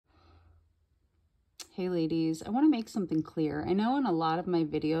Okay, ladies, I want to make something clear. I know in a lot of my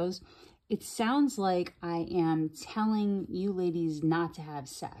videos, it sounds like I am telling you ladies not to have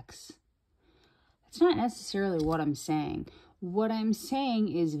sex. That's not necessarily what I'm saying. What I'm saying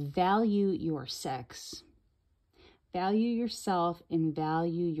is value your sex. Value yourself and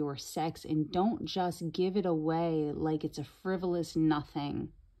value your sex, and don't just give it away like it's a frivolous nothing.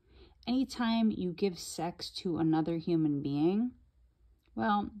 Anytime you give sex to another human being,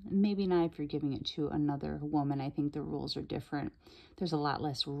 well, maybe not if you're giving it to another woman. I think the rules are different. There's a lot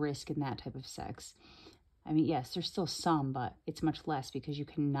less risk in that type of sex. I mean, yes, there's still some, but it's much less because you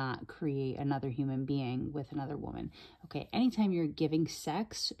cannot create another human being with another woman. Okay, anytime you're giving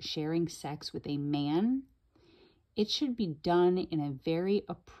sex, sharing sex with a man, it should be done in a very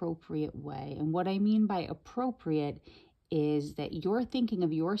appropriate way. And what I mean by appropriate is that you're thinking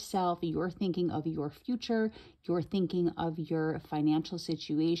of yourself, you're thinking of your future, you're thinking of your financial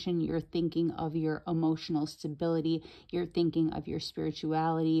situation, you're thinking of your emotional stability, you're thinking of your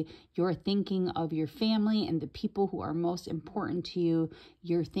spirituality, you're thinking of your family and the people who are most important to you,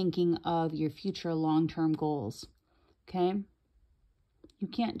 you're thinking of your future long-term goals, okay? You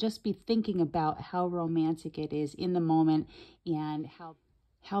can't just be thinking about how romantic it is in the moment and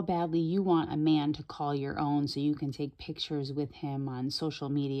how badly you want a man to call your own so you can take pictures with him on social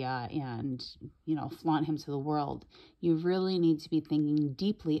media and, flaunt him to the world. You really need to be thinking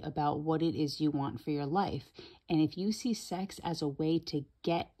deeply about what it is you want for your life. And if you see sex as a way to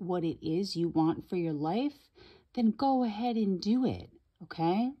get what it is you want for your life, then go ahead and do it,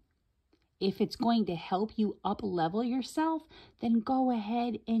 okay? If it's going to help you up-level yourself, then go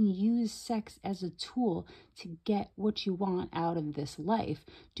ahead and use sex as a tool to get what you want out of this life.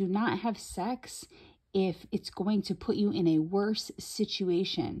 Do not have sex if it's going to put you in a worse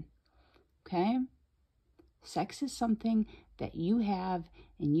situation, okay? Sex is something that you have,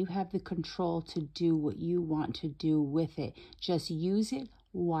 and you have the control to do what you want to do with it. Just use it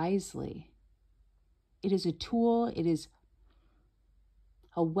wisely. It is a tool. It is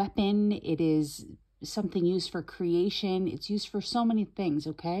a weapon. It is something used for creation. It's used for so many things,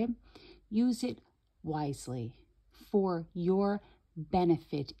 okay? Use it wisely for your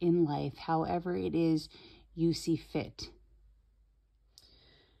benefit in life, however it is you see fit.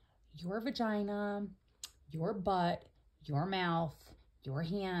 Your vagina, your butt, your mouth, your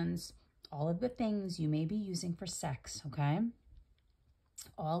hands, all of the things you may be using for sex, okay?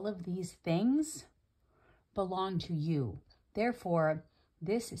 All of these things belong to you. Therefore,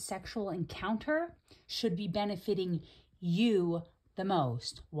 this sexual encounter should be benefiting you the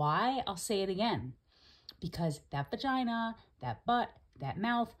most. Why? I'll say it again. Because that vagina, that butt, that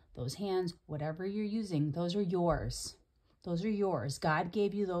mouth, those hands, whatever you're using, those are yours. Those are yours. God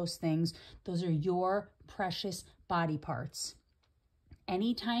gave you those things. Those are your precious body parts.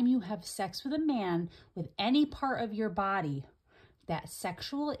 Anytime you have sex with a man with any part of your body, that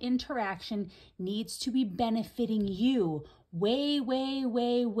sexual interaction needs to be benefiting you way, way,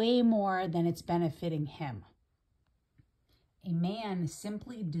 way, way more than it's benefiting him. A man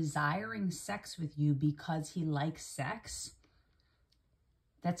simply desiring sex with you because he likes sex,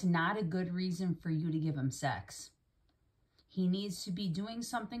 that's not a good reason for you to give him sex. He needs to be doing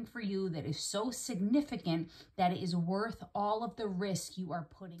something for you that is so significant that it is worth all of the risk you are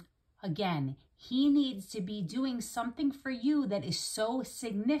putting. Again, he needs to be doing something for you that is so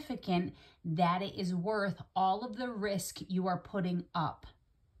significant that it is worth all of the risk you are putting up.